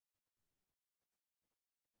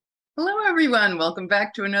Hello, everyone. Welcome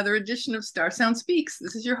back to another edition of Star Sound Speaks.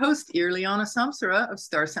 This is your host, Irliana Samsara of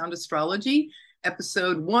Star Sound Astrology,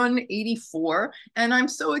 episode 184. And I'm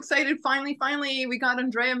so excited. Finally, we got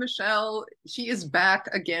Andrea Michelle. She is back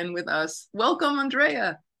again with us. Welcome,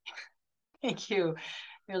 Andrea. Thank you,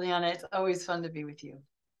 Juliana. It's always fun to be with you.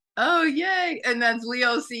 Oh, yay. And that's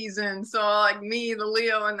Leo season. So, like me, the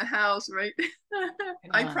Leo in the house, right?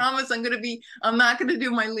 I Yeah. promise I'm not going to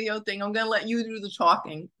do my Leo thing. I'm going to let you do the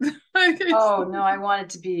talking. Oh, no, I want it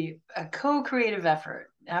to be a co-creative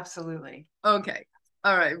effort. Absolutely. Okay.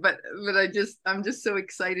 All right, but I'm just so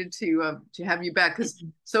excited to have you back because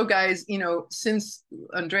so guys, since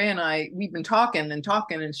Andrea and we've been talking and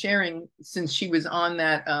talking and sharing since she was on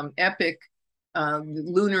that epic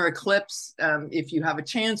lunar eclipse. If you have a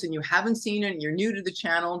chance and you haven't seen it and you're new to the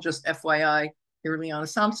channel, just FYI, here Liana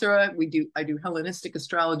Samsara. I do Hellenistic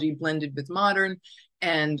astrology blended with modern,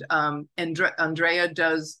 and Andrea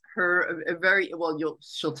does her a very well.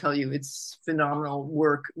 She'll tell you it's phenomenal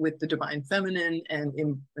work with the divine feminine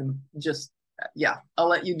and just yeah. I'll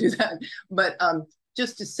let you do that, but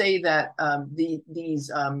just to say that these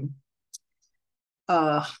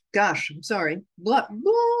gosh, I'm sorry.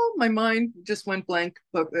 My mind just went blank.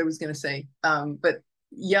 What I was going to say. But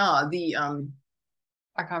yeah, the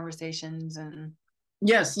Our conversations and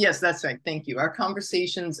yes, that's right. Thank you. Our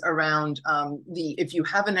conversations around the if you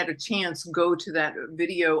haven't had a chance, go to that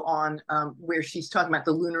video on where she's talking about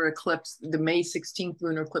the lunar eclipse, the May 16th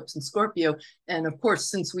lunar eclipse in Scorpio, and of course,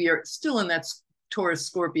 since we are still in that Taurus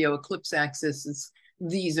Scorpio eclipse axis,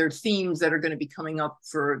 these are themes that are going to be coming up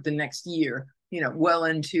for the next year. Well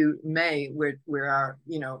into May, where our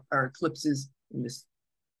eclipses in this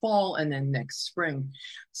fall and then next spring.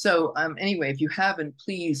 So anyway, if you haven't,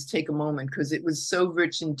 please take a moment because it was so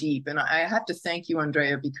rich and deep. And I have to thank you,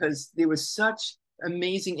 Andrea, because there was such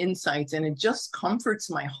amazing insights, and it just comforts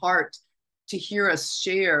my heart to hear us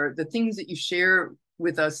share the things that you share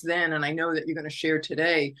with us then, and I know that you're going to share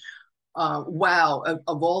today. Wow,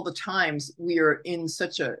 of all the times we are in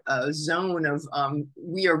such a zone of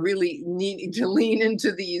we are really needing to lean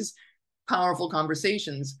into these powerful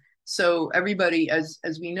conversations. So everybody, as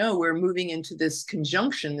we know, we're moving into this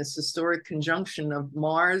conjunction, this historic conjunction of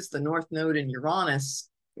Mars, the North Node, and Uranus,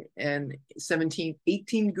 and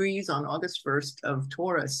 18 degrees on August 1st of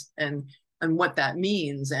Taurus, and what that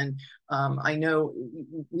means. And I know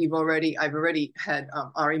I've already had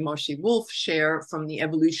Ari Moshe Wolf share from the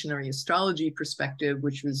evolutionary astrology perspective,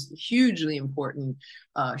 which was hugely important,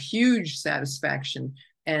 huge satisfaction.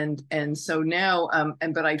 And so now,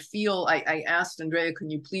 but I feel I asked Andrea, can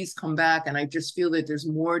you please come back? And I just feel that there's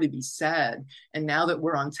more to be said. And now that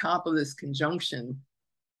we're on top of this conjunction,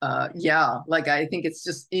 yeah, like I think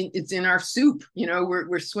it's in our soup.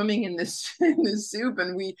 We're swimming in this in this soup,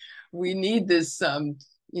 and we need this.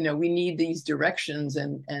 We need these directions,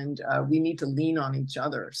 and we need to lean on each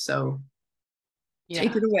other. So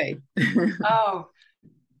take yeah. it away. Oh,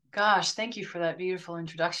 gosh, thank you for that beautiful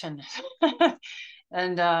introduction.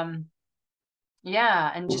 And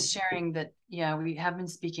yeah, and just sharing that, yeah, we have been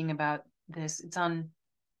speaking about this. It's on,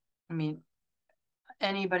 I mean,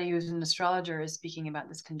 anybody who's an astrologer is speaking about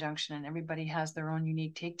this conjunction, and everybody has their own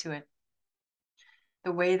unique take to it.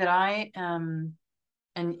 The way that I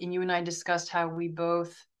and you and I discussed how we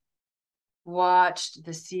both watched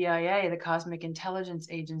the CIA, the Cosmic Intelligence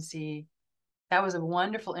Agency. That was a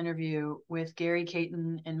wonderful interview with Gary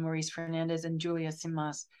Caton and Maurice Fernandez and Julia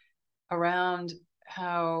Simas around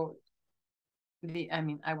how we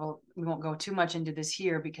won't go too much into this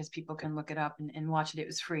here because people can look it up and watch it. It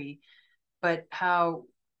was free. But how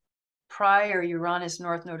prior Uranus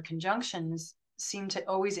North Node conjunctions seem to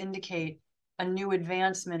always indicate a new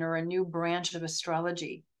advancement or a new branch of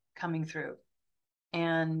astrology coming through.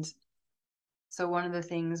 And so one of the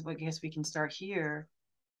things, I guess we can start here,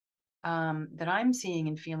 that I'm seeing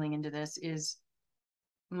and feeling into this is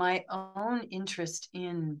my own interest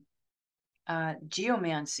in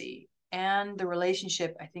geomancy and the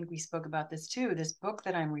relationship. I think we spoke about this too. This book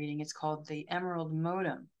that I'm reading, it's called The Emerald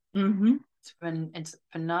Modem. Mm-hmm. It's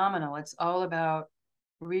phenomenal. It's all about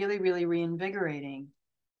really, really reinvigorating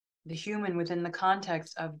the human within the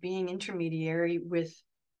context of being intermediary with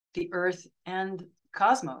the earth and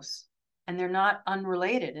cosmos. And they're not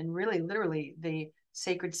unrelated. And really, literally, the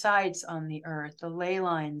sacred sites on the earth, the ley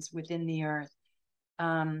lines within the earth,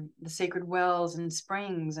 the sacred wells and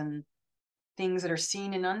springs and things that are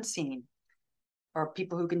seen and unseen, or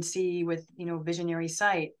people who can see with, visionary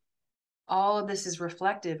sight. All of this is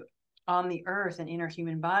reflective on the earth and in our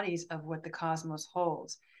human bodies of what the cosmos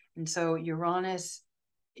holds. And so Uranus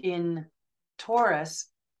in Taurus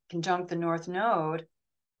conjunct the North Node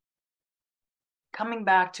coming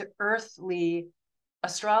back to earthly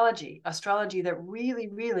astrology that really,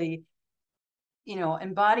 really, you know,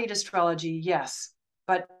 embodied astrology, yes,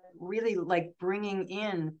 but really like bringing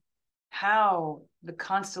in how the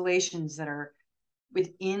constellations that are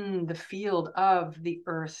within the field of the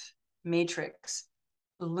earth matrix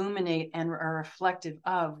illuminate and are reflective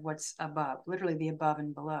of what's above, literally the above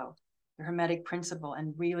and below, the Hermetic principle,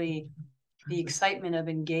 and really the excitement of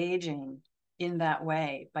engaging in that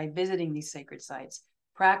way by visiting these sacred sites,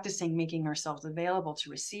 practicing making ourselves available to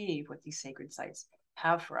receive what these sacred sites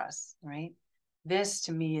have for us, right? This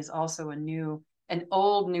to me is also an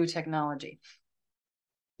old new technology,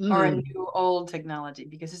 or a new old technology,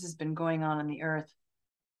 because this has been going on the earth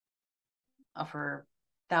for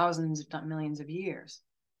thousands, if not millions of years.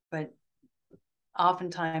 But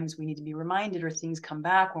oftentimes we need to be reminded, or things come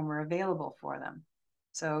back when we're available for them.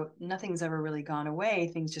 So nothing's ever really gone away.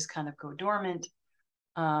 Things just kind of go dormant,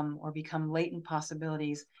 or become latent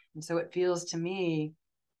possibilities. And so it feels to me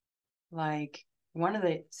like one of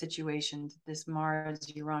the situations, this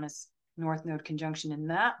Mars-Uranus North Node conjunction in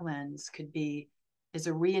that lens is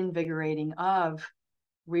a reinvigorating of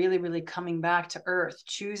really, really coming back to Earth,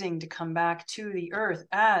 choosing to come back to the Earth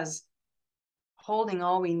as holding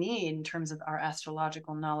all we need in terms of our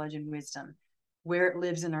astrological knowledge and wisdom, where it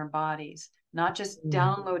lives in our bodies, not just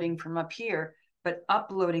downloading from up here, but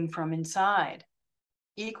uploading from inside.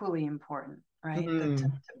 Equally important, right? To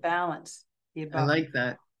balance the above. I like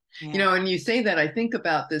that. Yeah. You know, and you say that, I think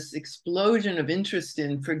about this explosion of interest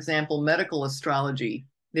in, for example, medical astrology.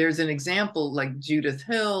 There's an example like Judith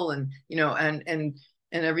Hill, and, you know, and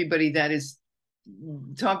everybody that is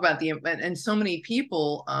talk about and so many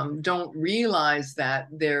people don't realize that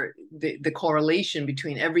the correlation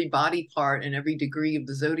between every body part and every degree of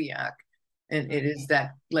the zodiac. And it is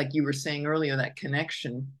that, like you were saying earlier, that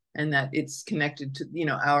connection, and that it's connected to, you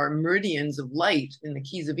know, our meridians of light. In the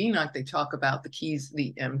Keys of Enoch, they talk about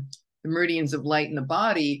the meridians of light in the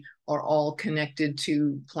body are all connected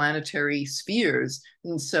to planetary spheres.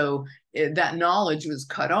 And so that knowledge was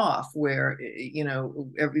cut off, where, you know,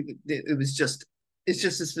 it's just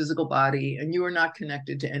this physical body, and you are not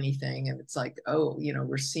connected to anything. And it's like, oh, you know,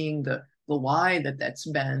 we're seeing the lie that's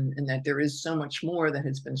been, and that there is so much more that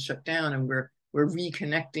has been shut down, and we're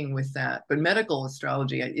reconnecting with that. But medical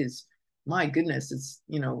astrology is, my goodness, it's,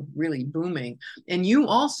 you know, really booming. And you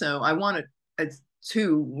also, we want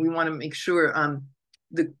to make sure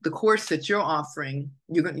the course that you're offering,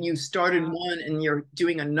 you started one and you're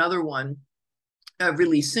doing another one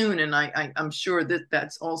really soon. And I'm sure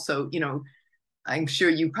that's also, you know, I'm sure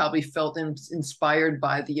you probably felt inspired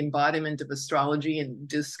by the embodiment of astrology and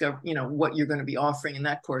discover, you know, what you're going to be offering in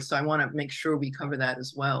that course. So I want to make sure we cover that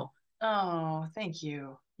as well. Oh, thank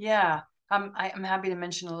you. Yeah, I'm happy to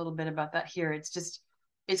mention a little bit about that here.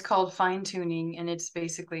 It's called Fine Tuning, and it's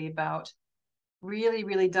basically about really,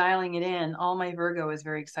 really dialing it in. All my Virgo is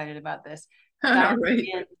very excited about this. Dialing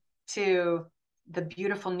in to the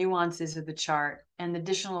beautiful nuances of the chart and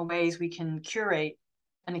additional ways we can curate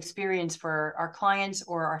an experience for our clients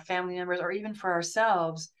or our family members, or even for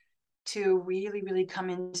ourselves, to really, really come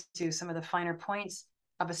into some of the finer points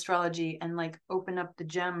of astrology and like open up the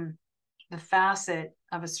gem, the facet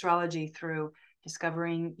of astrology, through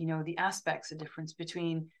discovering, you know, the aspects, the difference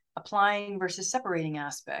between applying versus separating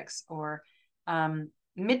aspects, or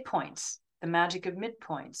midpoints, the magic of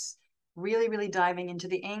midpoints, really, really diving into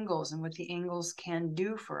the angles and what the angles can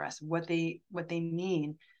do for us, what they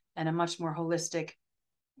mean, and a much more holistic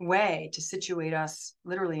way to situate us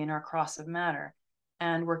literally in our cross of matter,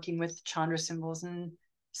 and working with Chandra symbols and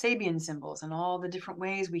Sabian symbols and all the different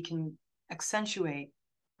ways we can accentuate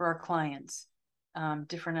for our clients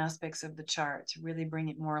different aspects of the chart to really bring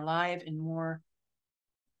it more alive and more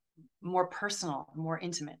personal, more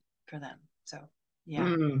intimate for them. So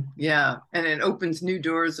yeah. Yeah, and it opens new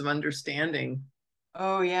doors of understanding.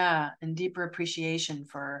 Oh yeah, and deeper appreciation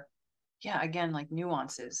for, yeah, again, like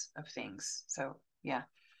nuances of things. So yeah.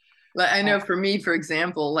 I know for me, for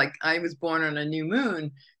example, like I was born on a new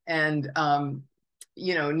moon, and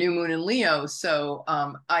you know, new moon in Leo. So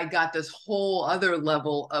I got this whole other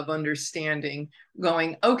level of understanding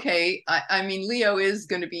going, okay, I mean, Leo is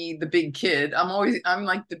going to be the big kid. I'm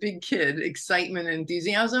like the big kid, excitement and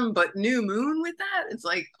enthusiasm, but new moon with that, it's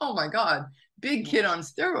like, oh my God, big kid on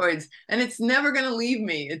steroids. And it's never going to leave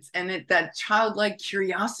me. That childlike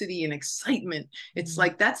curiosity and excitement. It's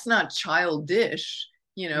like, that's not childish.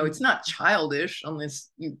 You know, it's not childish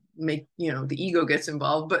unless you make, you know, the ego gets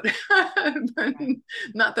involved, but, but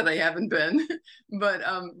not that I haven't been, but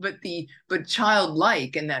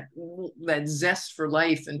childlike, and that zest for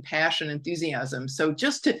life and passion, enthusiasm. So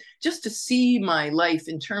just to see my life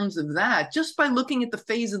in terms of that, just by looking at the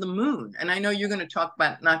phase of the moon. And I know you're going to talk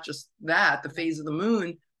about not just that, the phase of the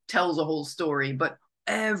moon tells a whole story, but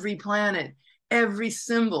every planet, every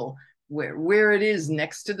symbol, where it is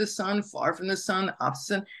next to the sun, far from the sun,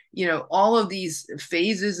 opposite, you know, all of these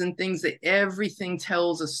phases and things, that everything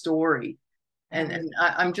tells a story. And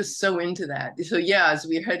I'm just so into that. So yeah, as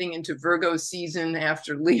we're heading into Virgo season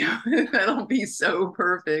after Leo, that'll be so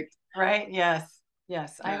perfect. Right. Yes.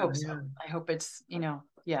 Yes. I hope so. Yeah. I hope it's, you know,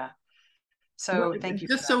 yeah. So well, thank you.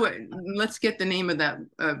 Just so let's get the name of that,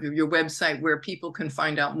 your website, where people can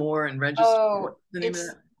find out more and register. Oh, the name of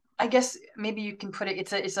that? I guess maybe you can put it,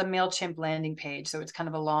 it's a MailChimp landing page. So it's kind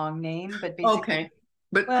of a long name, but basically. Okay.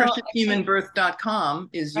 But well,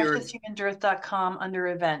 precioushumanbirth.com is your precioushumanbirth.com under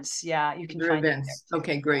events. Yeah, you can find events. It.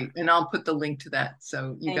 Okay, great. And I'll put the link to that.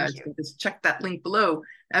 So you guys can just check that link below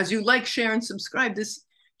as you like, share, and subscribe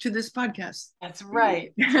to this podcast. That's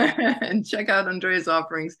right. And check out Andrea's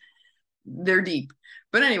offerings. They're deep.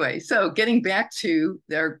 But anyway, so getting back to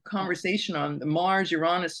their conversation on the Mars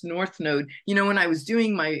Uranus North Node, you know, when I was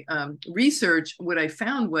doing my research, what I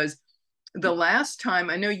found was the last time,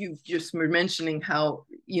 I know you just were mentioning how,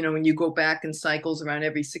 you know, when you go back in cycles around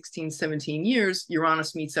every 16, 17 years,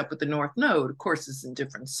 Uranus meets up with the North Node. Of course, it's in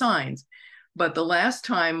different signs. But the last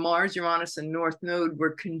time Mars, Uranus, and North Node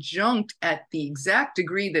were conjunct at the exact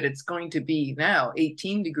degree that it's going to be now,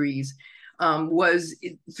 18 degrees, was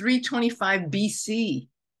 325 BC.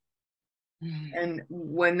 And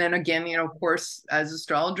then again, you know, of course, as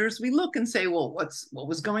astrologers, we look and say, well, what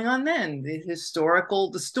was going on then? The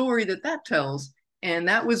story that tells. And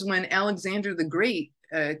that was when Alexander the Great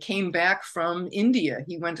came back from India.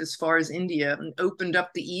 He went as far as India and opened up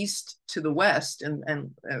the East to the West,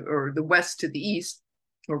 or the West to the East,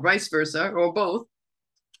 or vice versa, or both.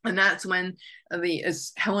 And that's when the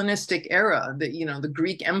Hellenistic era, the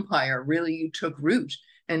Greek Empire really took root.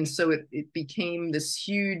 And so it became this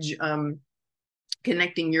huge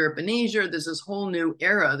connecting Europe and Asia. There's this whole new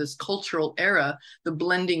era, this cultural era, the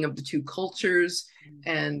blending of the two cultures,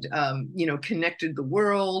 and connected the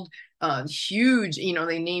world. Huge,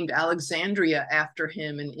 they named Alexandria after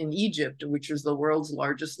him in Egypt, which was the world's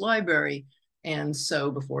largest library. And so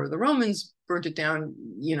before the Romans burnt it down,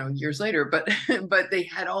 years later, but they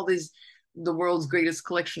had the world's greatest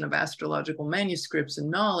collection of astrological manuscripts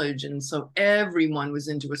and knowledge. And so everyone was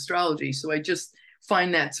into astrology. So I just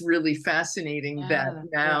find that's really fascinating that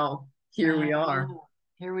now here we are.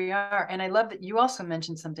 Here we are. And I love that you also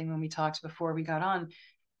mentioned something when we talked before we got on,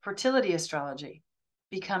 fertility astrology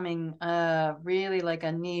becoming really like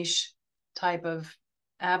a niche type of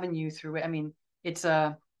avenue through it. I mean, it's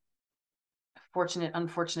a fortunate,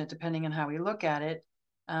 unfortunate, depending on how we look at it,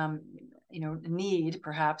 need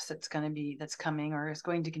perhaps that's coming or is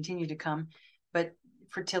going to continue to come, but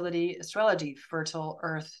fertility astrology, fertile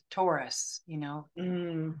earth Taurus,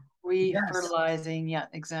 refertilizing. Yes. Yeah,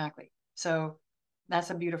 exactly. So that's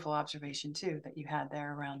a beautiful observation too, that you had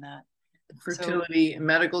there around that. Fertility,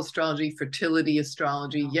 medical astrology, fertility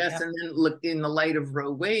astrology. Yes. Yep. And then look, in the light of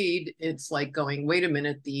Roe Wade, it's like going, wait a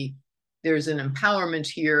minute, there's an empowerment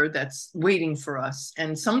here that's waiting for us.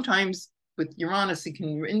 And sometimes with Uranus, it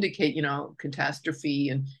can indicate,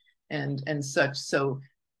 catastrophe and such. So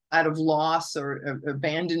out of loss or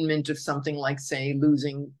abandonment of something like, say,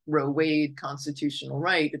 losing Roe Wade constitutional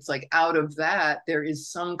right, it's like out of that, there is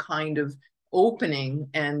some kind of opening.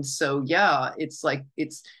 And so,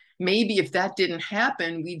 it's maybe if that didn't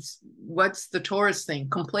happen, what's the Taurus thing?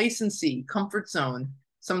 Complacency, comfort zone.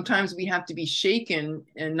 Sometimes we have to be shaken,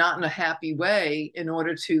 and not in a happy way, in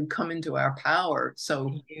order to come into our power.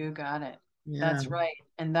 So you got it. Yeah. That's right.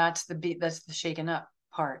 And that's the shaken up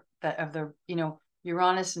part of the,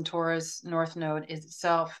 Uranus and Taurus North Node is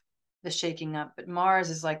itself the shaking up, but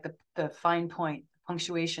Mars is like the fine point,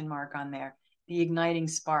 punctuation mark on there, the igniting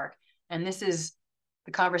spark. And this is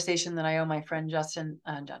the conversation that I owe my friend Jordan,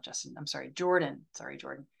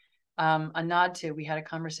 a nod to. We had a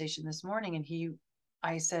conversation this morning, and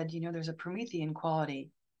I said, there's a Promethean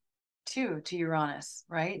quality to Uranus,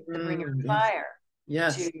 right? The bringer of fire.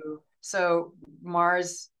 Yes. So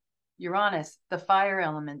Mars, Uranus, the fire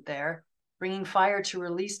element there, bringing fire to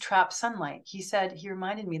release trapped sunlight. He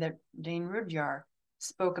reminded me that Dane Rudhyar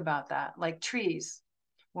spoke about that, like trees.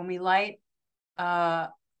 When we light a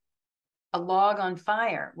log on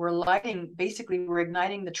fire, we're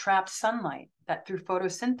igniting the trapped sunlight that through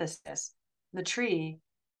photosynthesis, the tree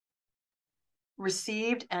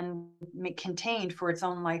received and contained for its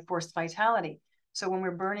own life force vitality. So when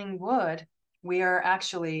we're burning wood, we are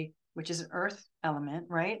actually, which is an earth element,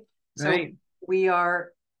 right? So Right. we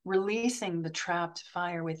are releasing the trapped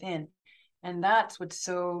fire within. And that's what's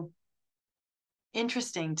so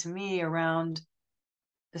interesting to me around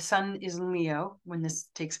the sun is in Leo when this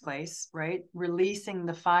takes place, right? Releasing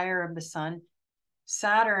the fire of the sun,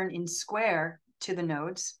 Saturn in square to the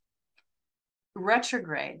nodes,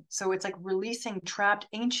 retrograde. So it's like releasing trapped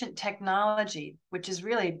ancient technology, which is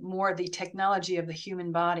really more the technology of the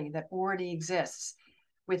human body that already exists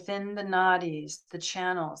within the nadis, the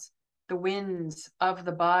channels, the winds of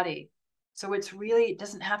the body. So it's really, it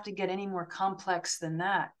doesn't have to get any more complex than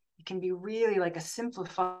that. It can be really like a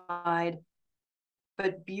simplified,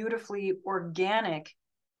 but beautifully organic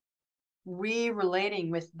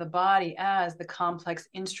re-relating with the body as the complex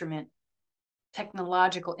instrument,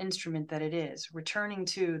 technological instrument that it is, returning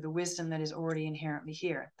to the wisdom that is already inherently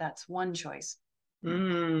here. That's one choice.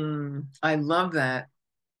 I love that.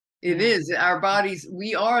 It Yeah. is our bodies.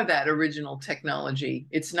 We are that original technology.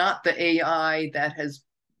 It's not the AI that has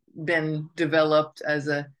been developed as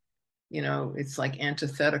a, it's like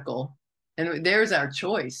antithetical. And there's our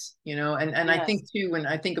choice, and I Yes. think too, when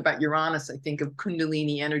I think about Uranus, I think of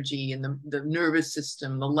Kundalini energy and the nervous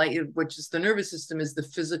system, the light, which is the nervous system is the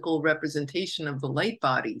physical representation of the light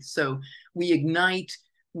body. So we ignite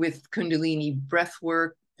with Kundalini breath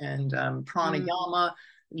work and pranayama,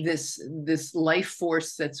 this life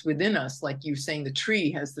force that's within us. Like you saying, the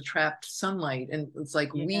tree has the trapped sunlight, and it's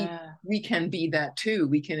like Yeah. we can be that too.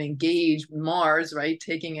 We can engage Mars, right?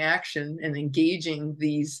 Taking action and engaging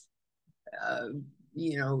these, uh,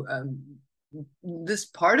 you know, this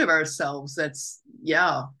part of ourselves that's,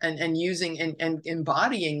 yeah, and using and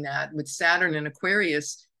embodying that with Saturn and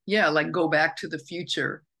Aquarius. Yeah, like go back to the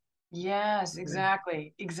future. Yes,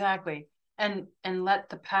 exactly. Exactly. And let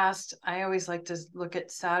the past, I always like to look at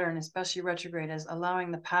Saturn, especially retrograde, as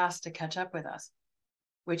allowing the past to catch up with us,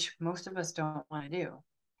 which most of us don't want to do.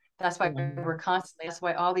 That's why we're constantly, that's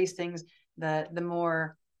why all these things, the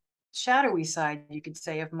more shadowy side, you could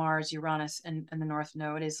say, of Mars, Uranus, and the North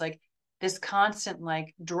Node is like this constant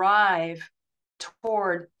like drive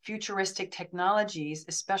toward futuristic technologies,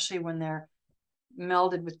 especially when they're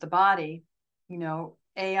melded with the body,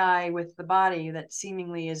 AI with the body that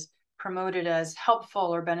seemingly is promoted as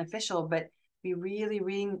helpful or beneficial, but we really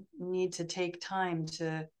need to take time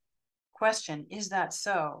to question, is that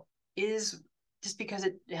so? Is just because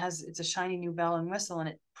it's a shiny new bell and whistle and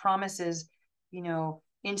it promises,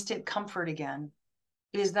 instant comfort again,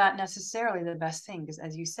 is that necessarily the best thing? Because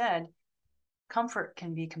as you said, comfort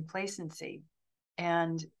can be complacency.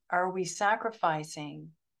 And are we sacrificing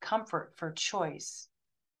comfort for choice,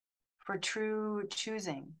 for true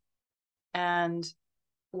choosing, and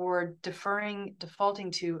or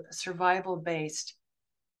defaulting to a survival based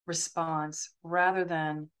response rather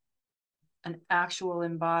than an actual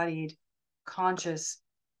embodied conscious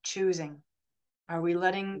choosing? Are we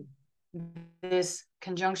letting this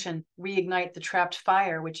conjunction reignite the trapped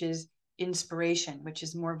fire, which is inspiration, which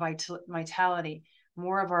is more vitality,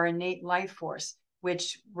 more of our innate life force,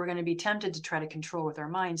 which we're going to be tempted to try to control with our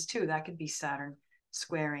minds too? That could be Saturn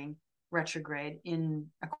squaring retrograde in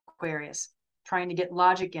Aquarius, trying to get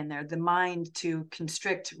logic in there, the mind to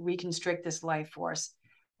reconstrict this life force,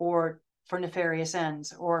 or for nefarious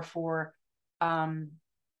ends, or for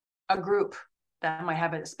a group that might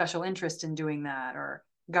have a special interest in doing that, or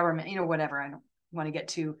government, whatever. I don't want to get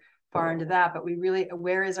too far into that, but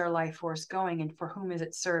where is our life force going, and for whom is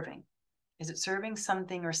it serving? Is it serving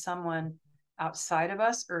something or someone outside of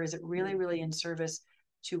us, or is it really in service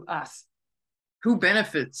to us? Who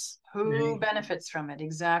benefits? Who Right. benefits from it?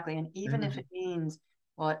 Exactly. And even if it means,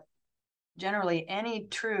 well, generally any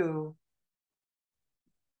true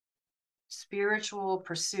spiritual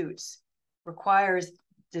pursuits requires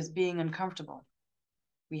this being uncomfortable.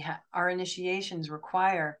 Our initiations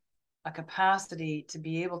require a capacity to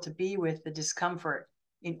be able to be with the discomfort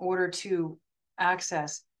in order to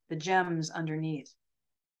access the gems underneath.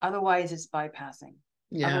 Otherwise, it's bypassing.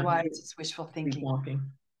 Yeah. Otherwise, it's wishful thinking. Sleepwalking.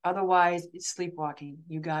 Otherwise, it's sleepwalking.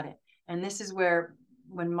 You got it. And this is where,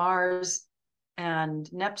 when Mars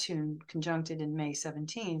and Neptune conjuncted in May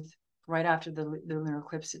 17th, right after the lunar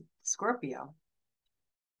eclipse at Scorpio,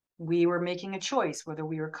 we were making a choice, whether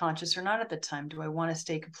we were conscious or not at the time. Do I want to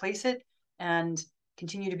stay complacent and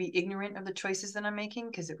continue to be ignorant of the choices that I'm making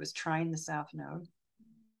because it was trying the South Node?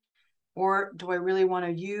 Or do I really want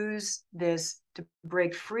to use this to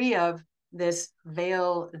break free of this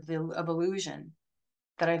veil of illusion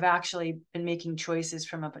that I've actually been making choices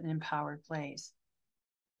from an empowered place?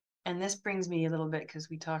 And this brings me a little bit,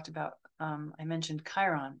 because we talked about I mentioned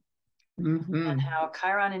Chiron, Mm-hmm. and how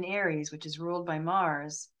Chiron in Aries, which is ruled by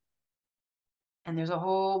Mars, and there's a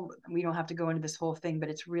whole, we don't have to go into this whole thing, but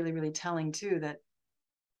it's really, really telling too that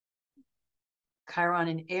Chiron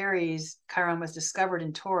in Aries, Chiron was discovered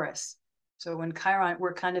in Taurus. So when Chiron,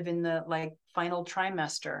 we're kind of in the like final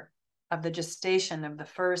trimester of the gestation of the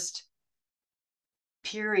first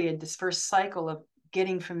period, this first cycle of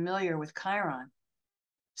getting familiar with Chiron.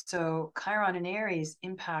 So Chiron in Aries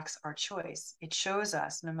impacts our choice. It shows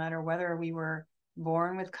us, no matter whether we were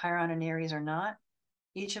born with Chiron in Aries or not,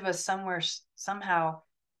 each of us somewhere, somehow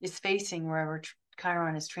is facing wherever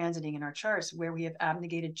Chiron is transiting in our charts, where we have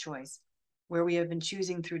abnegated choice, where we have been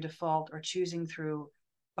choosing through default or choosing through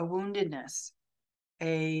a woundedness,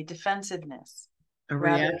 a defensiveness, A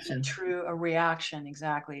rather reaction. than true, a reaction,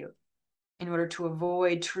 exactly, in order to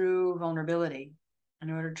avoid true vulnerability, in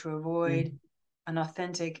order to avoid an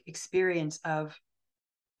authentic experience of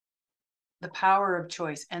the power of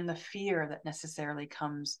choice and the fear that necessarily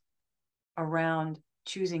comes around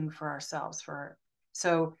choosing for ourselves.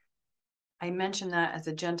 So I mentioned that as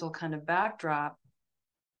a gentle kind of backdrop.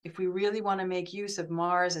 If we really want to make use of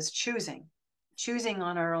Mars as choosing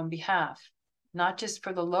on our own behalf, not just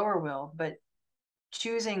for the lower will, but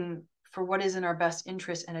choosing for what is in our best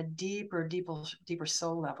interest at a deeper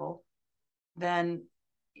soul level, then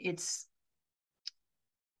it's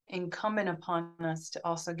incumbent upon us to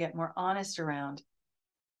also get more honest around,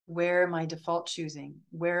 where am I default choosing?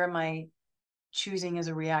 Where am I choosing as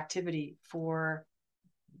a reactivity for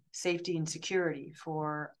safety and security,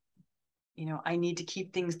 for, I need to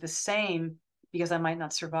keep things the same because I might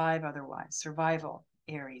not survive otherwise. Survival,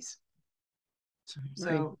 Aries. Right.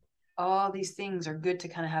 So all these things are good to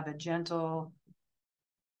kind of have a gentle,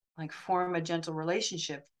 like form a gentle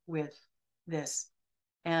relationship with this.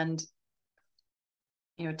 And,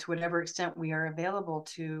 to whatever extent we are available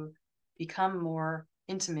to become more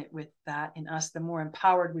intimate with that in us, the more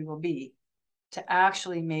empowered we will be to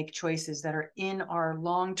actually make choices that are in our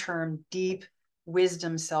long-term, deep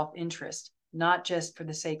wisdom, self-interest, not just for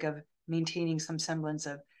the sake of maintaining some semblance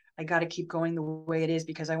of, I got to keep going the way it is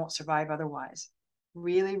because I won't survive otherwise.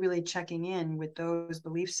 Really, really checking in with those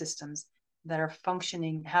belief systems that are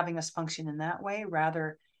functioning, having us function in that way,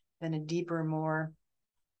 rather than a deeper, more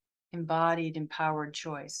embodied, empowered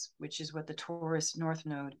choice, which is what the Taurus North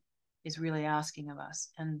Node is really asking of us.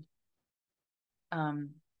 And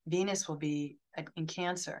Venus will be in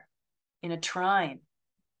Cancer in a trine,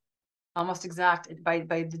 almost exact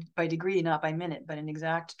by degree, not by minute, but an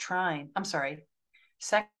exact trine. I'm sorry,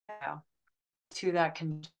 second to that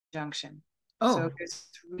conjunction. Oh, so there's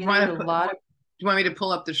really a lot of. Do you want me to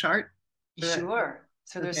pull up the chart? Sure.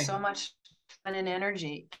 So there's so much feminine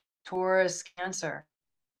energy. Taurus, Cancer,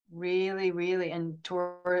 really, really, and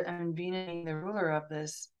Taurus and Venus being the ruler of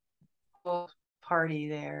this whole party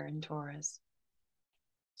there in Taurus.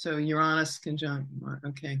 So Uranus conjunct,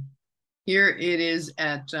 okay. Here it is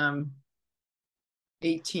at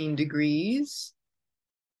 18 degrees.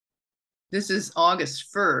 This is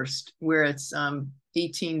August 1st, where it's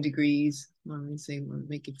 18 degrees. Let me see, we'll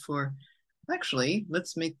make it for, actually,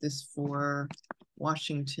 let's make this for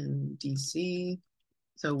Washington, D.C.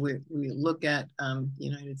 So we look at the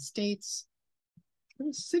United States,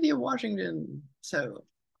 the city of Washington. So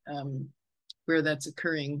where that's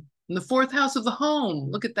occurring. In the fourth house of the home.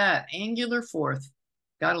 Look at that, angular fourth.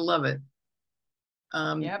 Gotta love it.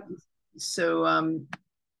 Yep. So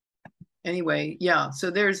anyway, yeah. So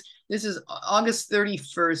this is August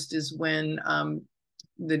 31st is when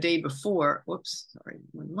the day before. Whoops, sorry,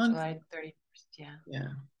 1 month. July 31st. Yeah.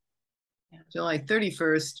 July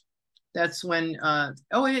 31st. That's when.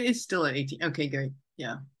 Oh, it is still at 18. Okay, great.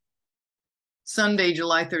 Yeah. Sunday,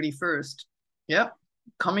 July 31st. Yep,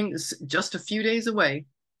 coming just a few days away.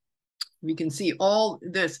 We can see all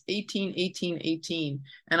this 18, 18, 18.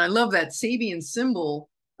 And I love that Sabian symbol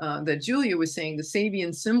that Julia was saying. The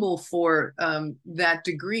Sabian symbol for that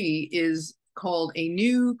degree is called a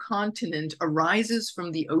new continent arises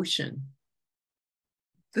from the ocean.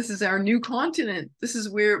 This is our new continent. This is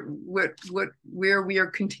where we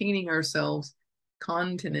are containing ourselves,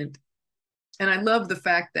 continent. And I love the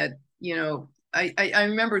fact that, I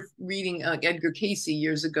remember reading Edgar Cayce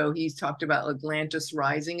years ago. He's talked about Atlantis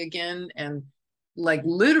rising again, and like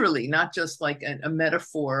literally, not just like a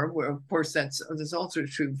metaphor, where of course that's also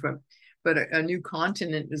true, but a new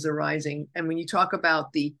continent is arising. And when you talk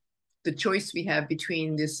about the choice we have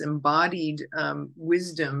between this embodied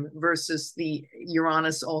wisdom versus the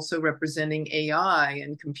Uranus also representing AI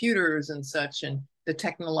and computers and such, and the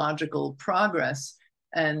technological progress.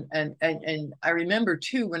 And I remember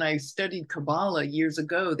too, when I studied Kabbalah years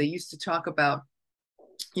ago, they used to talk about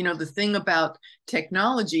you know, the thing about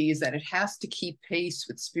technology is that it has to keep pace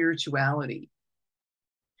with spirituality.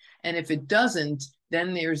 And if it doesn't,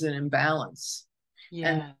 then there's an imbalance.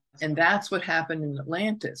 Yeah. And that's what happened in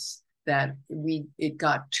Atlantis, that it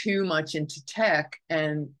got too much into tech,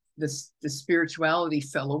 and the spirituality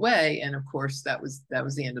fell away. And of course, that was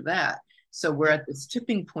the end of that. So we're at this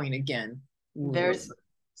tipping point again. There's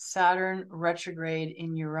Saturn retrograde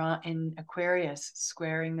in Aquarius,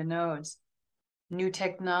 squaring the nodes. New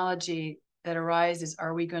technology that arises.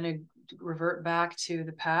 Are we going to revert back to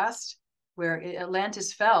the past where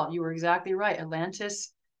Atlantis fell? You were exactly right.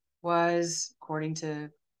 Atlantis was, according to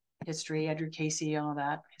history, Edgar Cayce, all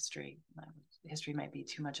that history. History might be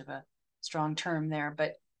too much of a strong term there,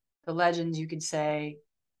 but the legends, you could say,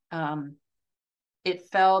 it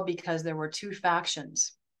fell because there were two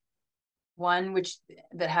factions. One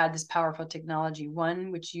that had this powerful technology,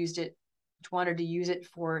 one which wanted to use it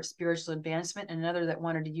for spiritual advancement, and another that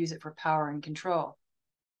wanted to use it for power and control.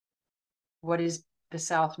 What is the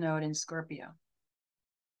South Node in Scorpio?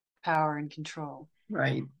 Power and control.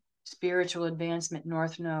 Right. Spiritual advancement,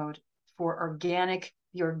 North Node, for the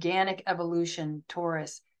organic evolution,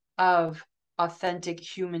 Taurus, of authentic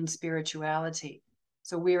human spirituality.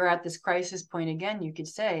 So we are at this crisis point again, you could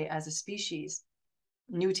say, as a species.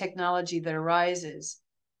 New technology that arises,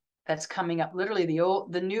 that's coming up. Literally,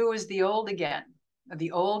 the new is the old again.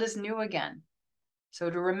 The old is new again. So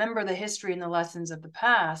to remember the history and the lessons of the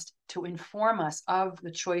past to inform us of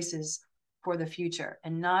the choices for the future,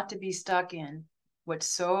 and not to be stuck in which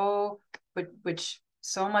so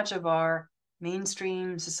much of our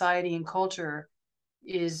mainstream society and culture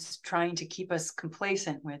is trying to keep us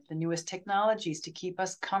complacent with, the newest technologies to keep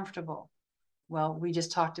us comfortable. Well, we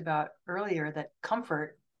just talked about earlier that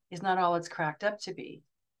comfort is not all it's cracked up to be.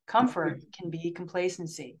 Comfort can be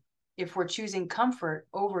complacency. If we're choosing comfort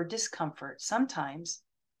over discomfort sometimes,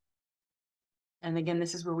 and again,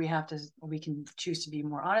 this is where we can choose to be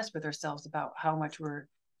more honest with ourselves about how much what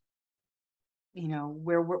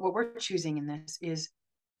we're choosing in this is,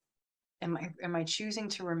 am I choosing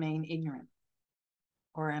to remain ignorant?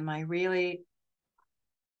 Or am I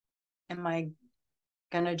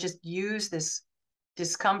going to just use this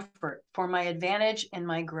discomfort for my advantage and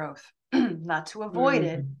my growth? Not to avoid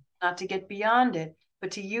it, not to get beyond it,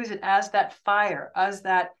 but to use it as that fire,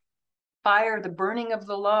 the burning of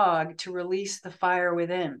the log, to release the fire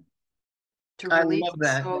within, to release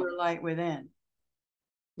the solar light within.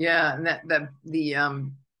 Yeah,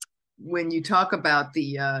 and when you talk about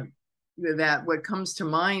that, what comes to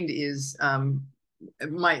mind is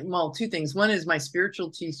two things. One is my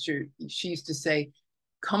spiritual teacher. She used to say,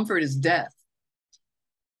 "Comfort is death."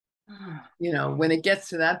 You know, when it gets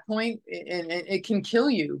to that point, and it can kill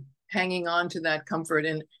you hanging on to that comfort.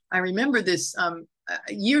 And I remember this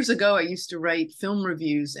years ago, I used to write film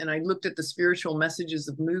reviews, and I looked at the spiritual messages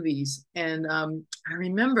of movies. And I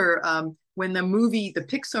remember when the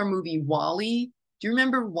Pixar movie WALL-E, do you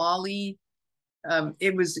remember WALL-E?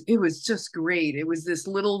 It was just great. It was this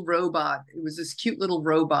little robot. It was this cute little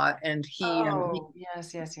robot, and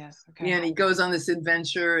yes. Okay. Yeah, and he goes on this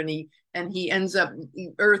adventure, and he ends up,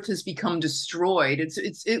 Earth has become destroyed.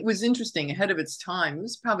 It was interesting, ahead of its time. It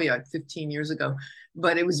was probably like 15 years ago,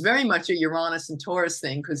 but it was very much a Uranus and Taurus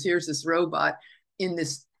thing, because here's this robot in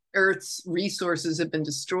this Earth's resources have been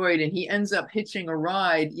destroyed, and he ends up hitching a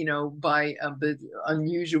ride, by the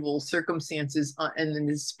unusual circumstances, and in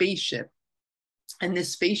his spaceship. And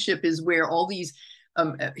this spaceship is where all these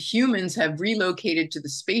humans have relocated to the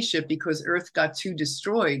spaceship because Earth got too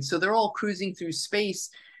destroyed. So they're all cruising through space,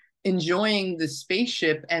 enjoying the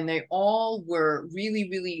spaceship, and they all were really,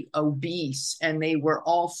 really obese, and they were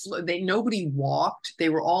all nobody walked. They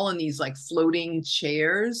were all in these like floating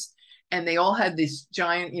chairs, and they all had this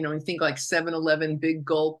giant, I think like 7-Eleven big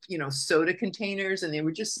gulp, soda containers, and they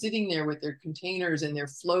were just sitting there with their containers, and they're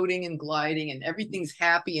floating and gliding, and everything's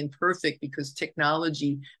happy and perfect because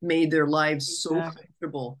technology made their lives so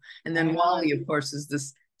comfortable. And then WALL-E, of course, is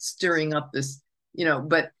this stirring up this,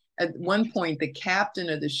 but at one point, the captain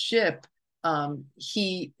of the ship,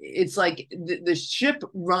 it's like the ship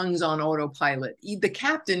runs on autopilot. The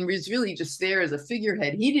captain was really just there as a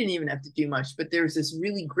figurehead. He didn't even have to do much, but there's this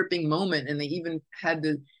really gripping moment, and they even had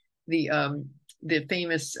the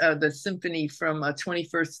famous the symphony from the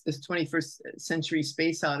 21st Century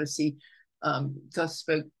Space Odyssey, Thus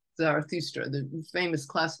Spoke Zarathustra, the famous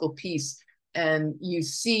classical piece. And you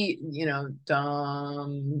see,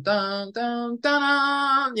 dum dum dum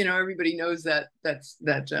dum, everybody knows that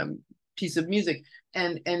piece of music,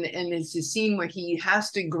 and it's a scene where he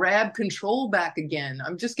has to grab control back again.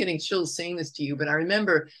 I'm just getting chills saying this to you, but I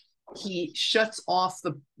remember he shuts off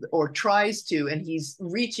or tries to, and he's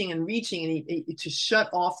reaching and reaching, and he to shut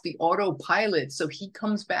off the autopilot, so he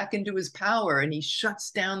comes back into his power, and he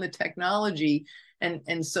shuts down the technology,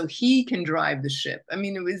 and so he can drive the ship. I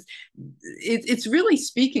mean, it's really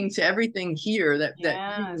speaking to everything here that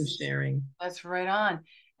you've been sharing. That's right on.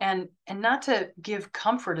 And not to give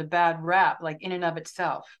comfort a bad rap, like in and of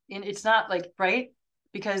itself. It's not like, right?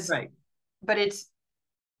 Because right. But it's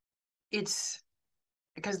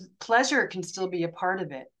because pleasure can still be a part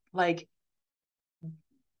of it, like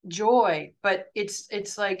joy, but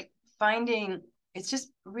it's like finding, it's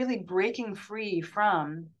just really breaking free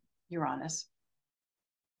from Uranus,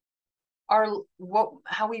 how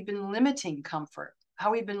we've been limiting comfort,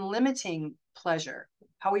 how we've been limiting pleasure,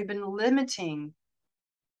 how we've been limiting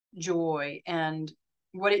joy, and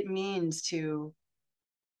what it means to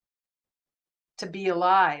be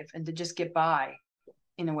alive and to just get by,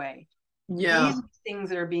 in a way. Yeah. These things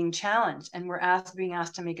that are being challenged, and we're being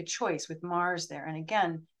asked to make a choice with Mars there. And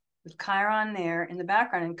again, with Chiron there in the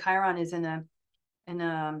background, and Chiron is in an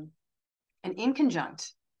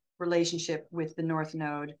inconjunct relationship with the North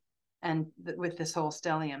Node and with this whole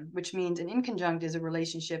stellium, which means an inconjunct is a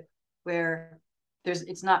relationship where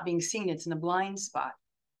it's not being seen, it's in a blind spot.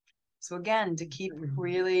 So again, to keep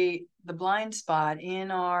really the blind spot in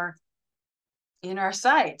our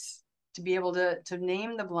sights, to be able to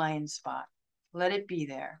name the blind spot, let it be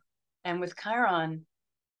there. And with Chiron,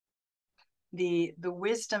 the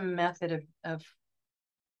wisdom method of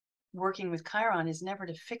working with Chiron is never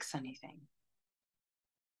to fix anything.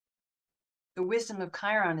 The wisdom of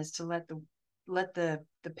Chiron is to let the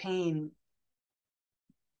pain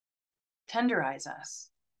tenderize us,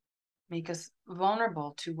 make us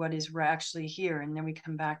vulnerable to what is actually here, and then we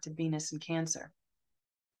come back to Venus and Cancer,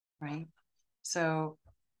 right? So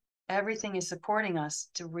everything is supporting us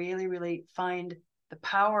to really, really find the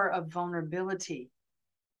power of vulnerability,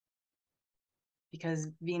 because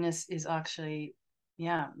Venus is actually,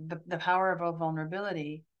 the power of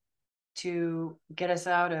vulnerability to get us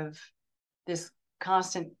out of this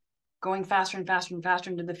constant going faster and faster and faster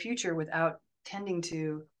into the future without tending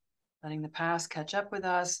to letting the past catch up with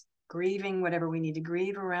us, grieving whatever we need to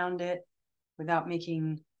grieve around it, without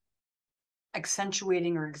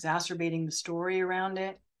accentuating or exacerbating the story around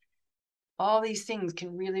it. All these things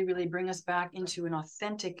can really, really bring us back into an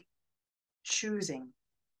authentic choosing,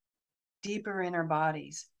 deeper in our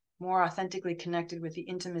bodies, more authentically connected with the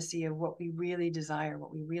intimacy of what we really desire,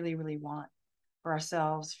 what we really, really want for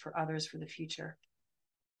ourselves, for others, for the future.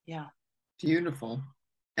 Yeah. Beautiful.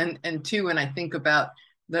 And too, when I think about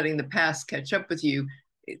letting the past catch up with you,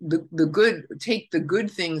 the good, take the good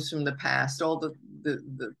things from the past, all the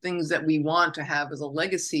things that we want to have as a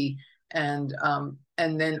legacy, and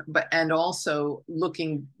also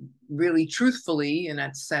looking really truthfully in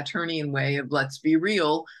that Saturnian way of, let's be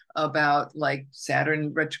real about, like,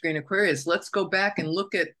 Saturn retrograde Aquarius. Let's go back and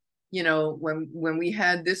look at, when we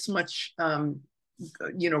had this much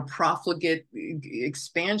profligate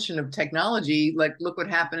expansion of technology, like, look what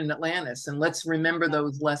happened in Atlantis, and let's remember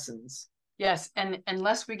those lessons. Yes, and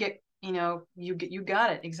unless we get, you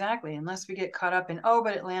got it exactly. Unless we get caught up in, oh,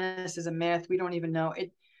 but Atlantis is a myth, we don't even know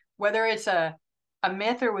it, whether it's a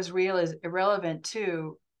myth or was real is irrelevant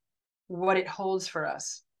to what it holds for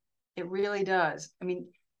us. It really does. I mean,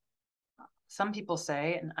 some people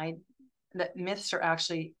say, that myths are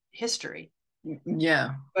actually history.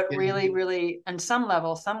 Yeah. But really, really, on some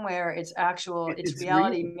level, somewhere, it's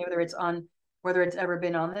reality, real. Whether it's ever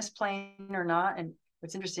been on this plane or not. And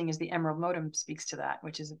what's interesting is the Emerald Modem speaks to that,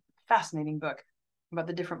 which is a fascinating book about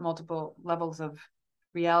the different multiple levels of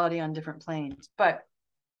reality on different planes. But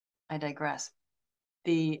I digress.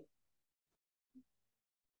 If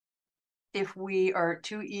we are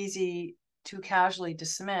too casually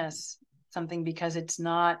dismiss something because it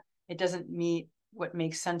doesn't meet what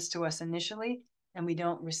makes sense to us initially, and we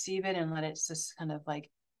don't receive it and let it just kind of like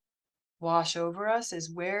wash over us,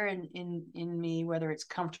 is where in me, whether it's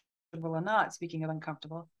comfortable or not, speaking of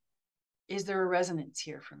uncomfortable, is there a resonance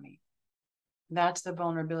here for me? That's the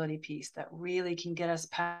vulnerability piece that really can get us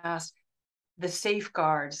past the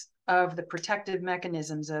safeguards of the protective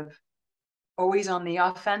mechanisms of always on the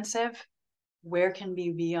offensive. Where can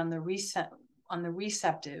we be on the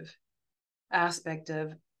receptive aspect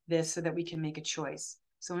of this, so that we can make a choice?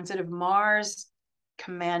 So instead of Mars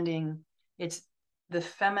commanding, it's the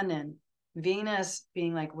feminine, Venus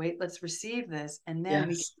being like, wait, let's receive this, and then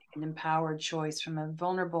we can make an empowered choice from a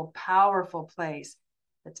vulnerable, powerful place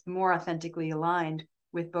that's more authentically aligned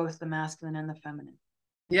with both the masculine and the feminine.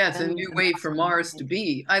 Yeah, it's a then new the way for massive Mars to movement.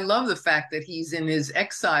 be. I love the fact that he's in his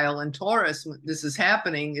exile in Taurus when this is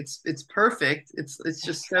happening. It's perfect. It's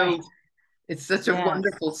just so Right. it's such a Yes.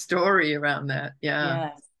 wonderful story around that. Yeah.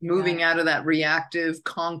 Yes. Moving Yes. out of that reactive,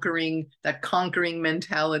 conquering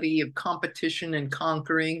mentality of competition and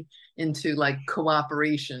conquering into like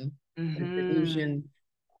cooperation and Mm-hmm. illusion,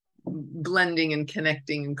 blending and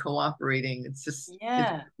connecting and cooperating. It's just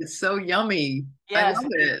Yeah. it's so yummy. I Yes. love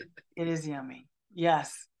it. It is yummy.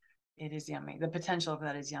 Yes. It is yummy. The potential of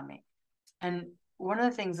that is yummy. And one of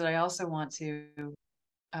the things that I also want to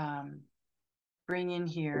um, bring in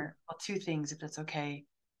here, well, two things, if that's okay,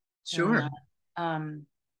 Sure. Liliana. Um,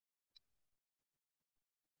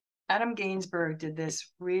 Adam Gainsbourg did this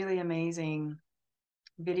really amazing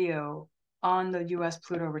video on the US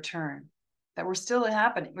Pluto return that were still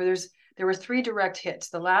happening, where there were three direct hits.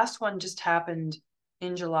 The last one just happened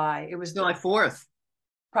in July. It was July 4th.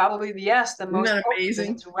 probably, yes, the Isn't most that potent because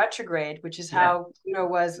amazing? it's retrograde, which is Yeah. how Pluto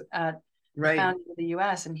was at the Right. founding of the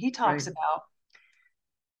US. And he talks Right. about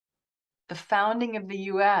the founding of the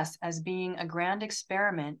US as being a grand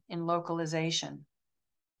experiment in localization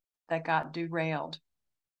that got derailed.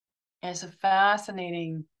 And it's a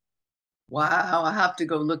fascinating, Wow. I have to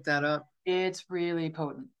go look that up. it's really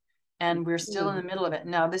potent. And we're still in the middle of it.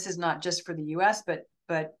 Now, this is not just for the US, but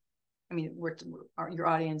I mean, your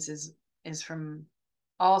audience is from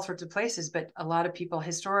all sorts of places, but a lot of people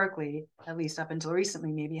historically, at least up until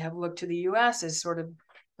recently, maybe have looked to the US as sort of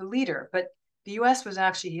the leader. But the US was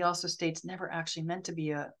actually, he also states, never actually meant to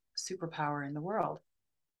be a superpower in the world.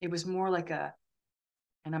 It was more like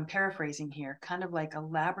and I'm paraphrasing here, kind of like a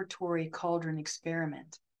laboratory cauldron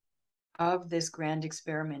experiment of this grand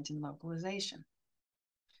experiment in localization.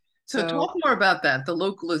 So So, talk more about that, the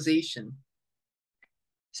localization.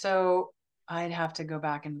 so I'd have to go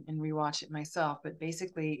back and rewatch it myself, but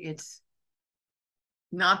basically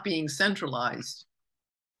Not being centralized.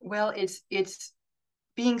 well, it's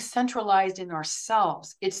being centralized in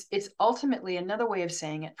ourselves. It's ultimately another way of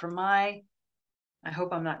saying it from my, I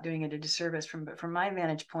hope I'm not doing it a disservice but from my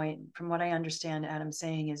vantage point, from what I understand Adam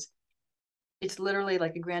saying is it's literally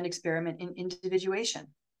like a grand experiment in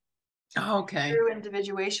individuation. Oh, okay. True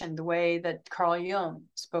individuation, the way that Carl Jung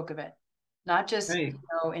spoke of it. Not just, Right.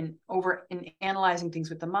 in analyzing things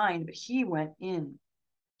with the mind, but he went in.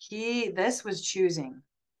 This was choosing.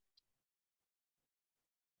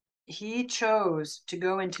 He chose to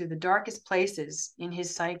go into the darkest places in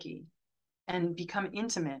his psyche and become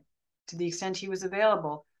intimate to the extent he was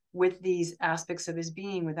available with these aspects of his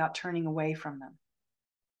being without turning away from them.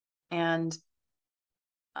 And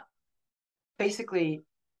basically,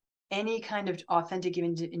 any kind of authentic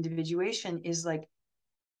individuation is like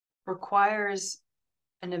requires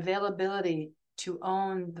an availability to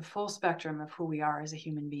own the full spectrum of who we are as a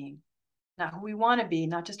human being, not who we want to be,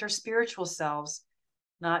 not just our spiritual selves,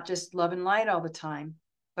 not just love and light all the time,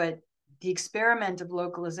 but the experiment of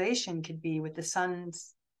localization could be with the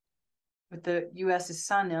US's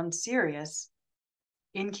sun on Sirius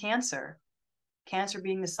in Cancer, Cancer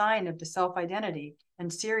being the sign of the self-identity,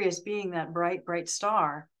 and Sirius being that bright, bright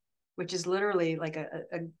star, which is literally like a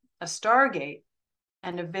stargate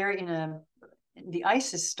and the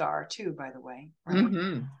Isis star too, by the way, right?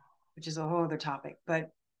 Mm-hmm. Which is a whole other topic. But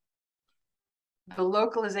the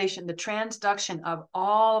localization, the transduction of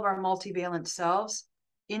all of our multivalent selves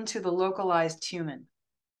into the localized human,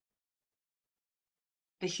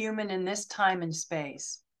 the human in this time and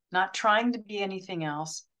space, not trying to be anything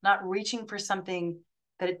else, not reaching for something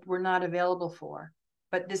that we're not available for,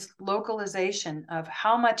 but this localization of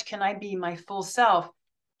how much can I be my full self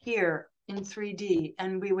here in 3D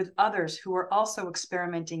and be with others who are also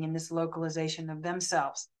experimenting in this localization of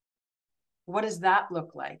themselves. What does that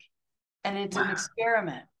look like? And it's an Wow.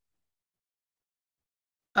 experiment.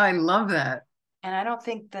 I love that. And I don't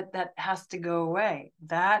think that has to go away.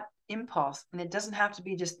 That impulse, and it doesn't have to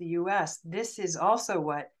be just the US. This is also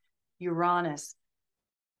what Uranus,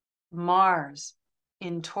 Mars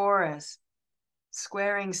in Taurus,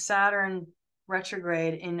 squaring Saturn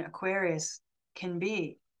retrograde in Aquarius can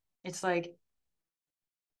be. It's like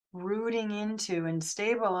rooting into and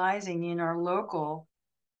stabilizing in our local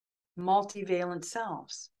multivalent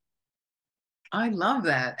selves. I love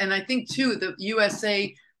that. And I think too, the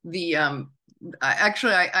USA, the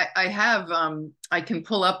I have I can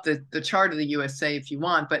pull up the chart of the USA if you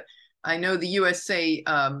want, but I know the USA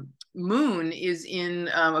moon is in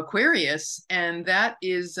Aquarius, and that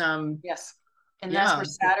is Yes. And that's yeah, where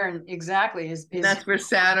Saturn exactly and is that's where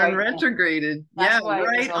Saturn right now. retrograded. Yeah, That's why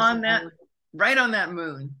it was also right on that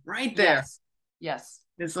moon, right there. yes, yes.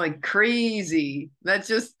 It's like crazy. That's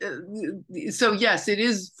just so yes, it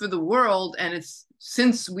is for the world, and it's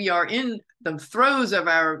since we are in the throes of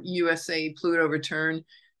our USA Pluto return,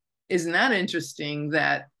 isn't that interesting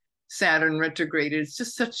that Saturn retrograded? It's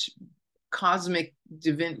just such cosmic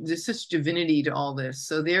there's such divinity to all this.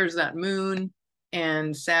 So there's that moon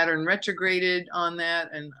and Saturn retrograded on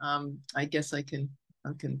that, and I guess I can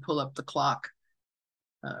pull up the clock.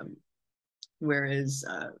 Um, whereas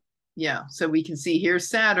yeah, so we can see here's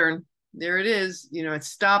Saturn. There it is. It's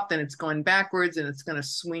stopped and it's going backwards and it's going to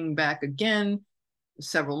swing back again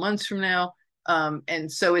several months from now. And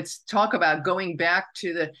so it's talk about going back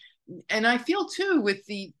to the, and I feel too with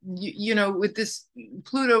with this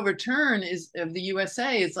Pluto return is of the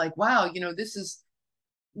USA, it's like, wow, this is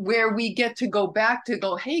where we get to go back to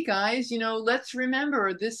go, hey guys, let's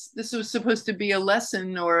remember this was supposed to be a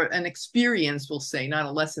lesson or an experience, we'll say, not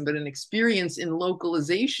a lesson, but an experience in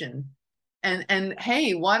localization. And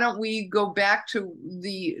hey, why don't we go back to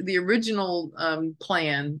the original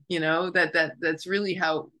plan, that's really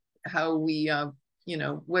how we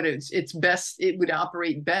what it's best, it would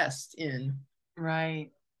operate best in.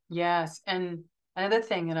 Right. Yes. And another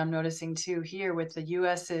thing that I'm noticing too here with the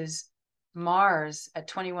US's Mars at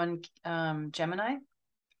 21 Gemini.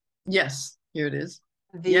 Yes, here it is.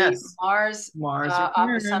 The Yes, Mars Mars Sun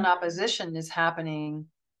return. opposition is happening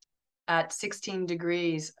at 16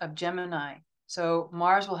 degrees of Gemini. So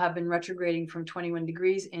Mars will have been retrograding from 21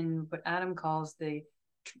 degrees in what Adam calls the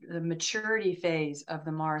maturity phase of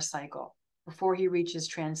the Mars cycle before he reaches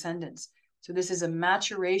transcendence. So this is a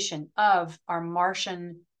maturation of our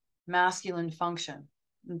Martian masculine function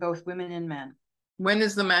in both women and men. When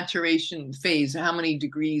is the maturation phase? How many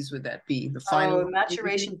degrees would that be? The Oh, final the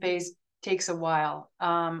maturation phase takes a while.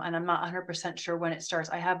 And I'm not 100% sure when it starts.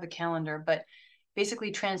 I have the calendar, but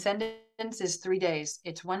basically transcendence is 3 days.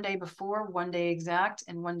 It's 1 day before, 1 day exact,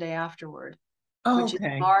 and 1 day afterward, Oh, which is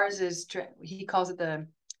okay. Mars is, he calls it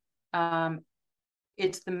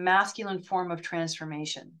it's the masculine form of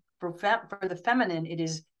transformation. For the feminine, it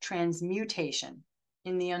is transmutation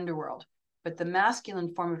in the underworld. But the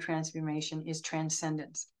masculine form of transformation is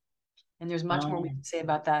transcendence. And there's much more we can say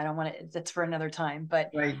about that. I don't want to, that's for another time. But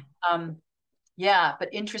Right. yeah, but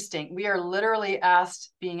interesting. We are literally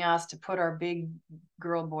being asked to put our big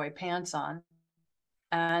girl boy pants on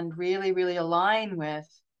and really, really align with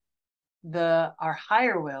our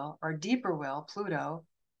higher will, our deeper will, Pluto,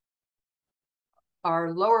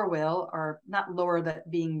 our lower will, or not lower that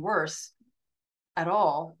being worse at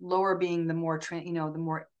all, lower being the more the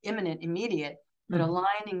more imminent, immediate, but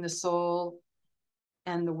aligning the soul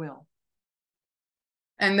and the will.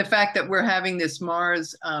 And the fact that we're having this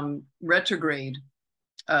Mars retrograde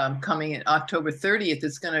coming in October 30th,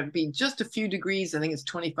 it's going to be just a few degrees. I think it's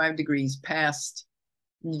 25 degrees past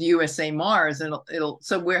USA Mars, and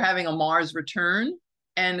so we're having a Mars return,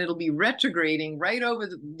 and it'll be retrograding right over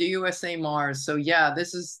the USA Mars. So yeah,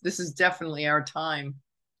 this is definitely our time.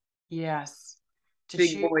 Yes, to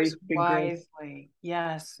Big boys, choose big girls. wisely.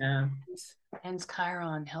 Yes, Yeah, hence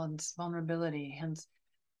Chiron, hence vulnerability, hence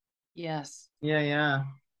yes. yeah.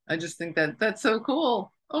 I just think that that's so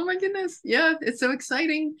cool. Oh my goodness. Yeah, it's so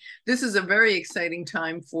exciting. This is a very exciting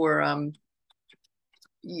time for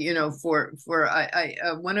for I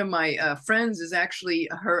one of my friends is actually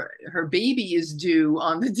her baby is due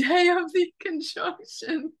on the day of the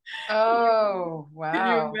conjunction. Oh, Can you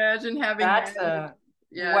wow. imagine having That's that? a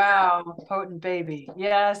Yeah, wow, potent baby.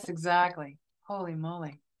 Yes, exactly. Holy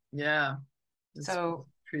moly. yeah, it's So,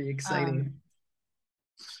 pretty um, exciting.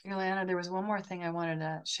 Ileana, there was one more thing I wanted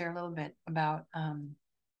to share a little bit about.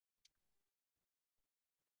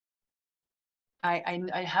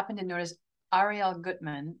 I happened to notice Ariel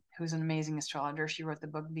Gutman, who's an amazing astrologer. She wrote the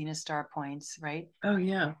book Venus Star Points, right? Oh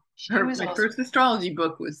yeah, She her was my also, first astrology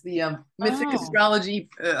book was the Mythic oh, Astrology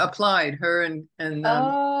Applied. Her and Kenneth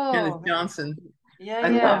oh, Johnson. yeah, I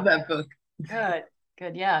yeah. love that book. Good,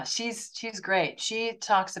 good. Yeah, she's great. She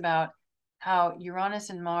talks about how Uranus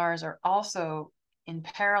and Mars are also in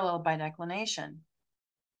parallel by declination,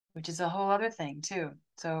 which is a whole other thing too.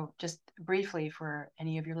 So just briefly for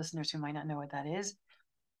any of your listeners who might not know what that is,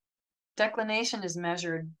 declination is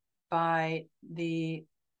measured by the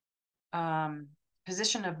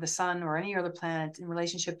position of the sun or any other planet in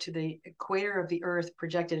relationship to the equator of the Earth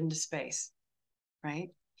projected into space, right?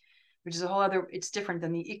 Which is a whole other, it's different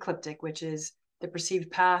than the ecliptic, which is the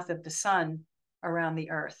perceived path of the sun around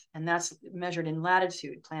the Earth. And that's measured in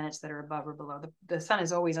latitude, planets that are above or below. The sun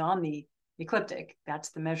is always on the ecliptic. That's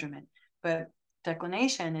the measurement. But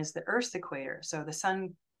declination is the Earth's equator. So the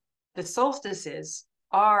sun, the solstices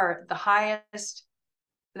are the highest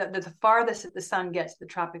the farthest that the sun gets, the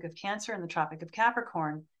Tropic of Cancer and the Tropic of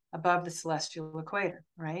Capricorn, above the celestial equator,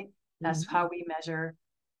 right? That's how we measure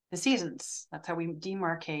the seasons. That's how we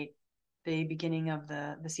demarcate the beginning of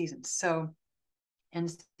the seasons. So, and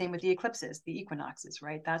same with the eclipses, the equinoxes,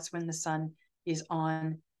 right? That's when the sun is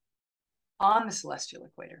on the celestial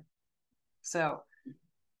equator. So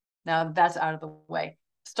now that's out of the way.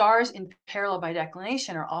 Stars in parallel by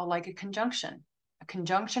declination are all like a conjunction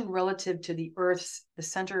relative to the Earth's, the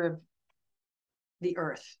center of the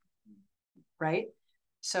Earth, right?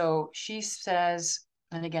 So she says,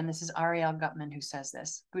 and again, this is Ariel Gutman who says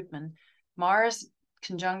this, Gutman, Mars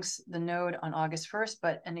conjuncts the node on August 1st,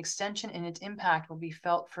 but an extension in its impact will be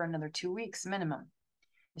felt for another 2 weeks minimum.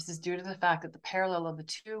 This is due to the fact that the parallel of the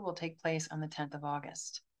two will take place on the 10th of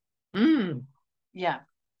August. Yeah.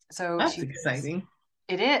 So that's exciting.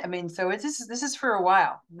 It is. I mean, so this is for a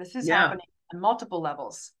while. This is happening on multiple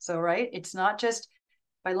levels. So, right, it's not just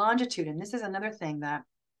by longitude. And this is another thing that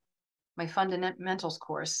my fundamentals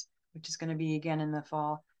course, which is going to be again in the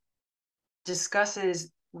fall,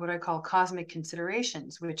 discusses what I call cosmic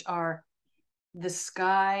considerations, which are the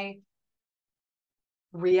sky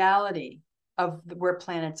reality of where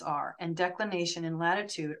planets are, and declination and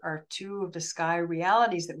latitude are two of the sky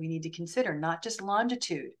realities that we need to consider, not just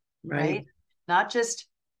longitude, right? Not just,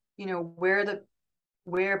 you know,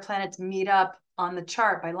 where planets meet up on the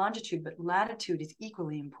chart by longitude, but latitude is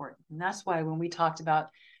equally important. And that's why when we talked about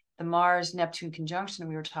the Mars Neptune conjunction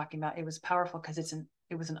we were talking about, it was powerful because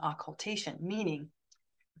it was an occultation, meaning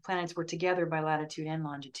the planets were together by latitude and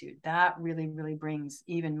longitude. That really, really brings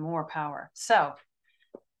even more power. So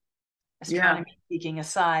astronomy speaking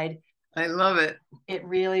aside, I love it. It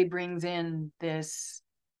really brings in this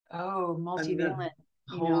multivalent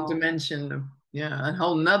whole dimension of a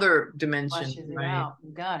whole nother dimension. Right?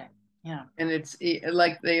 You got it. Yeah. And it's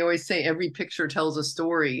like they always say, every picture tells a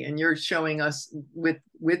story, and you're showing us with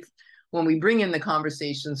when we bring in the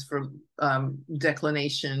conversations for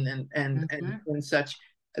declination and such,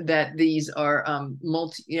 that these are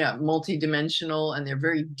multi-dimensional, and they're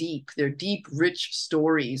very deep. They're deep, rich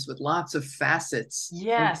stories with lots of facets.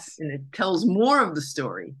 Yes. And it tells more of the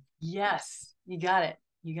story. Yes, you got it.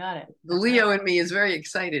 You got it. The Leo in me is very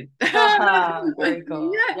excited. Very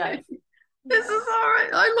cool. Yes. This is all right.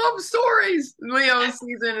 I love stories. Leo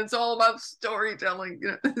season, it's all about storytelling.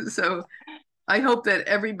 So I hope that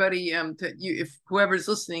everybody, if whoever's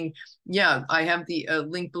listening, I have the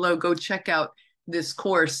link below. Go check out this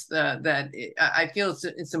course that I feel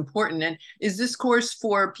it's important. And is this course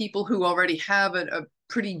for people who already have a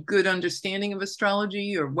pretty good understanding of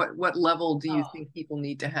astrology, or what level do you think people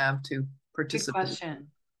need to have to participate? Good question.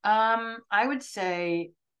 I would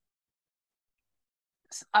say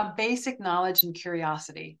a basic knowledge and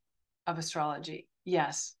curiosity of astrology.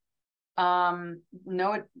 Yes.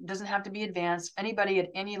 No, it doesn't have to be advanced. Anybody at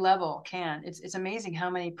any level can. It's amazing how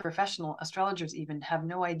many professional astrologers even have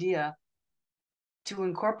no idea to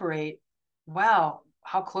incorporate, wow,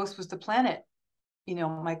 how close was the planet? You know,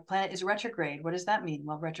 my planet is retrograde. What does that mean?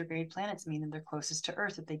 Well, retrograde planets mean that they're closest to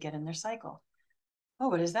Earth that they get in their cycle. Oh,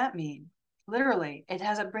 what does that mean? Literally,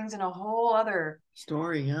 it brings in a whole other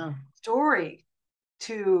story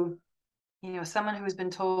to, you know, someone who's been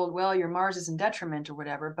told, well, your Mars is in detriment or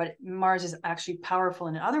whatever, but Mars is actually powerful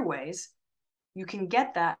in other ways. You can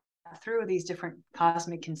get that through these different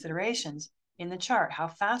cosmic considerations in the chart. How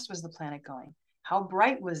fast was the planet going? How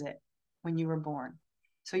bright was it when you were born?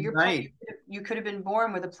 So you could have been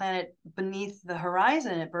born with a planet beneath the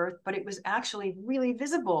horizon at birth, but it was actually really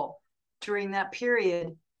visible during that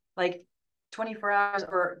period, like 24 hours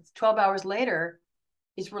or 12 hours later.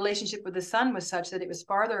 Its relationship with the sun was such that it was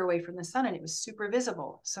farther away from the sun and it was super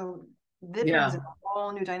visible. So this brings a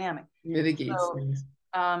whole new dynamic. Mitigates things.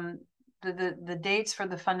 The dates for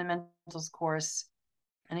the fundamentals course,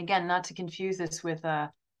 and again, not to confuse this with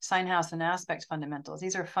sign house and aspect fundamentals.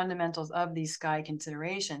 These are fundamentals of these sky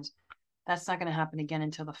considerations. That's not going to happen again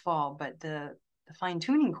until the fall, but the fine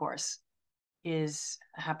tuning course is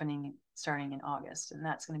happening starting in August, and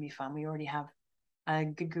that's going to be fun. We already have a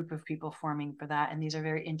good group of people forming for that, and these are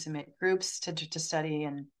very intimate groups to study,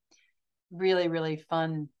 and really, really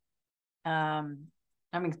fun. I'm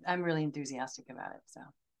really enthusiastic about it. So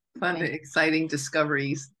fun, exciting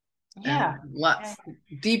discoveries. Yeah, lots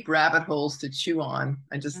deep rabbit holes to chew on.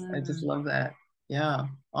 I just love that. Yeah,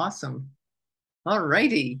 awesome. All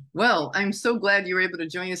righty. Well, I'm so glad you were able to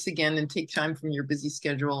join us again and take time from your busy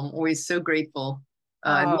schedule. I'm always so grateful.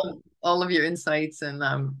 I love all of your insights, and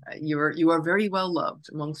you are very well loved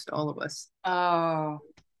amongst all of us.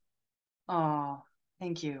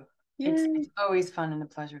 Thank you. It's always fun and a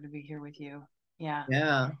pleasure to be here with you. Yeah.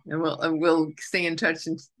 Yeah, and we'll stay in touch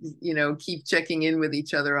and keep checking in with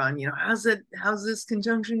each other on how's this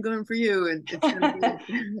conjunction going for you? And it's going to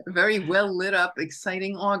be a very well lit up,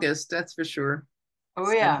 exciting August, that's for sure. Oh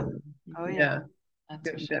So, yeah. Oh yeah, yeah. That's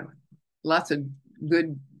for sure. lots of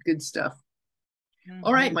good stuff.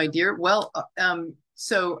 All right, Mhm. my dear. Well,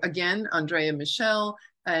 so again, Andrea Michelle,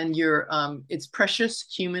 and your it's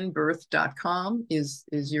precioushumanbirth.com is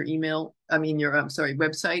your email. I mean your sorry,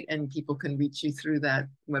 website, and people can reach you through that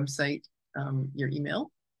website, your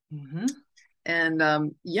email. Mhm.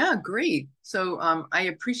 And yeah, great. So I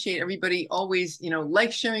appreciate everybody always,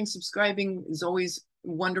 like, sharing, subscribing is always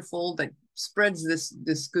wonderful. That spreads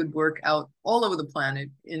this good work out all over the planet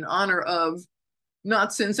in honor of,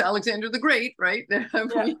 not since Alexander the Great, right?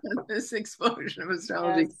 Have Yeah. we had this explosion of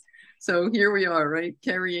astrology? Yes. So here we are, right?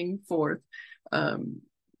 Carrying forth, um,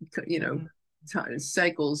 you know, Mhm.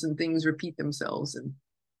 cycles, and things repeat themselves. And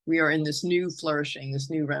we are in this new flourishing, this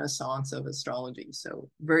new renaissance of astrology. So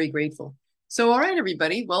very grateful. So, all right,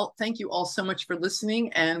 everybody. Well, thank you all so much for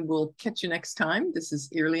listening, and we'll catch you next time. This is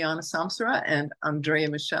Irliana Samsara and Andrea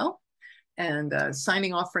Michelle, and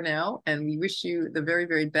signing off for now. And we wish you the very,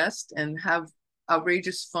 very best, and have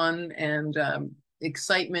outrageous fun and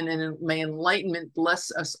excitement, and may enlightenment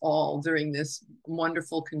bless us all during this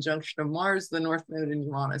wonderful conjunction of Mars, the North Node, and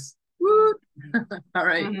Uranus. Woo! All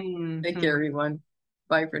right. Take care, Mhm. everyone.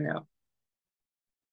 Bye for now.